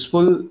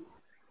useful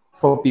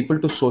for people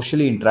to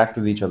socially interact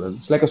with each other.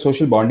 It's like a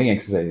social bonding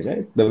exercise,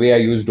 right? The way I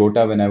used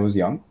Dota when I was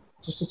young,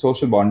 just a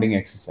social bonding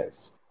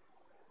exercise.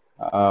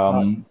 Uh,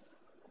 Um,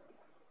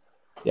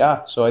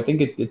 yeah, so I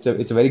think it's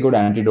a very good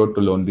antidote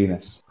to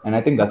loneliness, and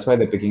I think so, that's why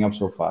they're picking up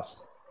so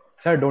fast.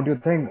 sir, don't you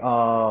think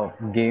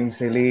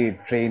games really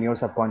train your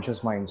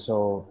subconscious mind?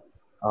 So,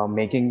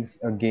 making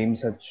such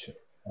games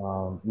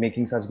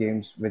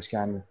which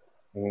can,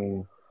 I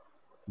mean,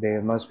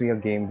 there must be a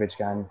game which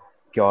can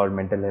cure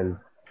mental health.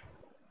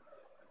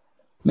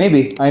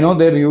 Maybe I know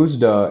they're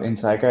used in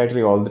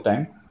psychiatry all the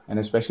time, and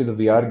especially the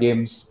VR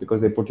games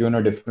because they put you in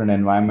a different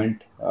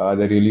environment.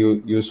 They're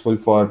really useful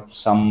for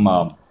some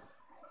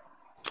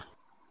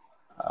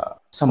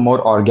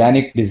more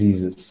organic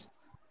diseases.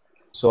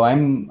 So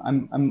I'm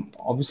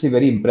obviously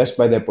very impressed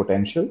by their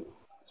potential.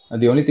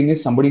 The only thing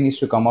is somebody needs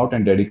to come out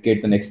and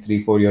dedicate the next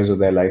 3-4 years of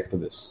their life to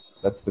this.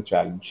 That's the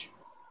challenge.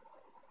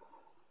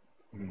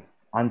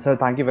 And sir,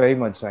 thank you very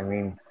much. I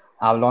mean,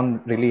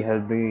 Avalon really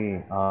helped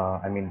me.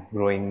 I mean,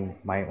 growing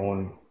my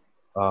own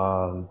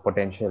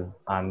potential.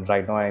 And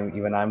right now,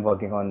 I'm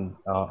working on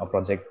a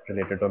project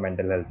related to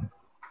mental health.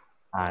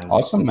 And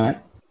Awesome,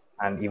 man.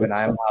 even Good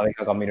I am stuff. having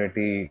a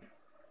community.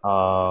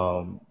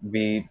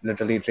 We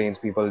literally trains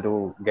people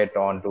to get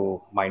on to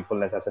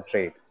mindfulness as a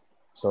trait.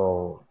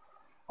 So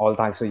all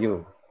thanks to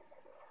you.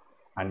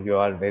 And you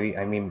are very.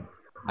 I mean,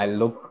 I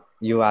look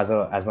you as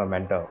my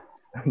mentor.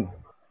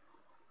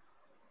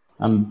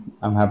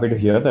 I'm happy to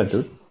hear that,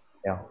 dude.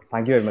 Yeah.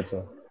 Thank you very much,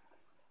 sir.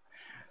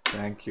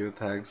 Thank you.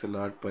 Thanks a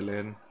lot,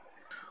 Palin.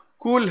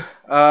 Cool.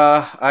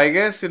 I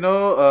guess,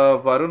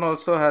 Varun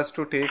also has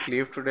to take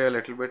leave today a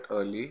little bit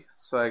early.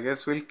 So I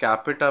guess we'll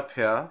cap it up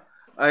here.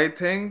 I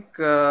think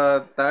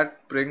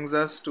that brings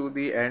us to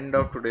the end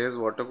of today's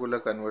water cooler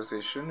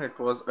conversation. It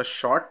was a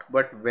short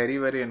but very,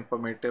 very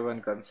informative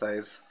and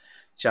concise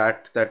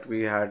chat that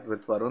we had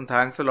with Varun.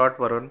 Thanks a lot,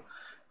 Varun,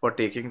 for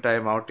taking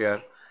time out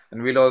here.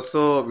 And we'll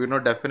also,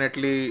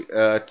 definitely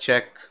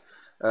check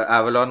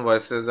Avalon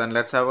Voices, and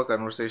let's have a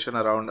conversation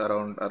around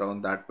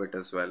that bit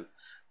as well,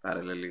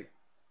 parallelly.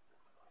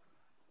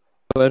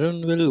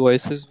 Varun, will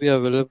voices be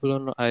available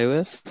on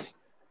iOS?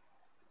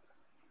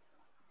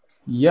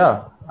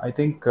 Yeah, I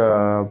think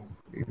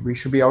we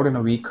should be out in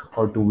a week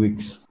or 2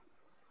 weeks.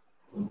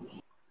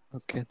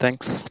 Okay,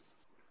 thanks.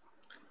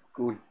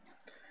 Cool.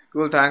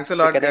 Cool. Thanks a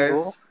lot, Can I guys.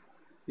 go?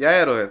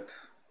 Yeah, Rohit.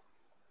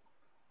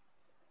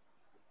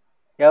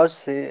 Yeah,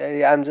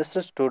 I'm just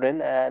a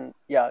student, and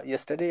yeah,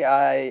 yesterday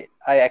I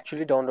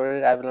actually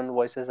downloaded Avalon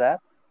Voices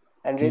app,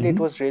 and really it Mm-hmm.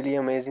 was really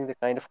amazing the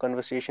kind of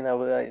conversation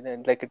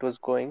like it was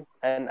going,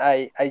 and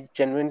I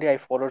genuinely I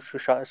followed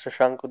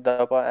Shashank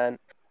Uddapa and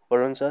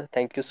Varun sir.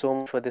 Thank you so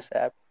much for this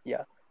app.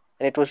 Yeah,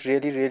 and it was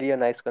really a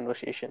nice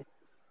conversation.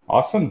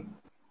 Awesome.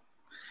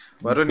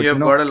 Varun, you Good to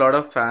have got know. a lot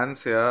of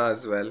fans here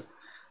as well.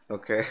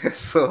 Okay,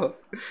 so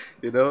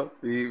we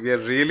are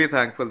really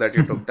thankful that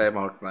you took time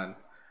out, man,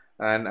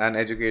 and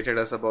educated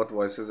us about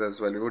voices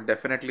as well. We would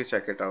definitely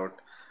check it out,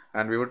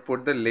 and we would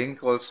put the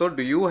link also.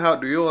 Do you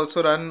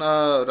also run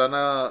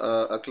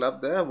a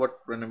club there?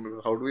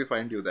 How do we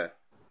find you there?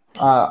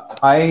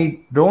 I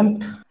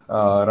don't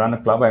run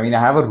a club. I mean, I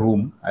have a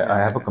room. I Yeah,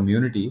 have a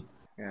community,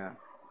 yeah,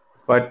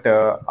 but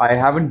I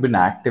haven't been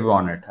active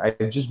on it.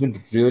 I've just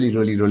been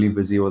really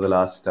busy over the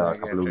last yeah. I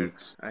couple get of it.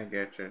 weeks. I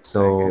get it.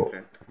 I get So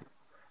it.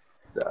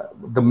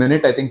 the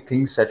minute I think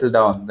things settle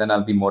down, then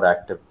I'll be more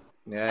active.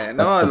 Yeah,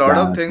 That's no, a the lot plan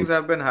of at things least.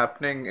 have been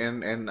happening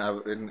in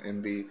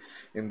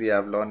the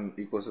Avalon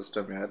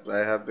ecosystem here.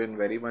 I have been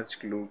very much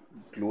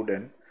glued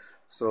in.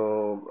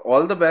 So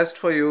all the best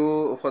for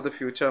you for the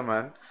future,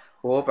 man.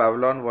 Hope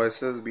Avalon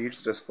Voices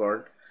beats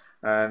Discord,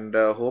 and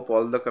hope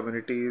all the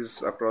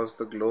communities across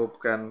the globe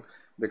can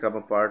become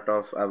a part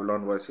of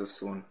Avalon Voices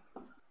soon.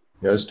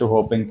 Here's to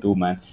hoping too, man.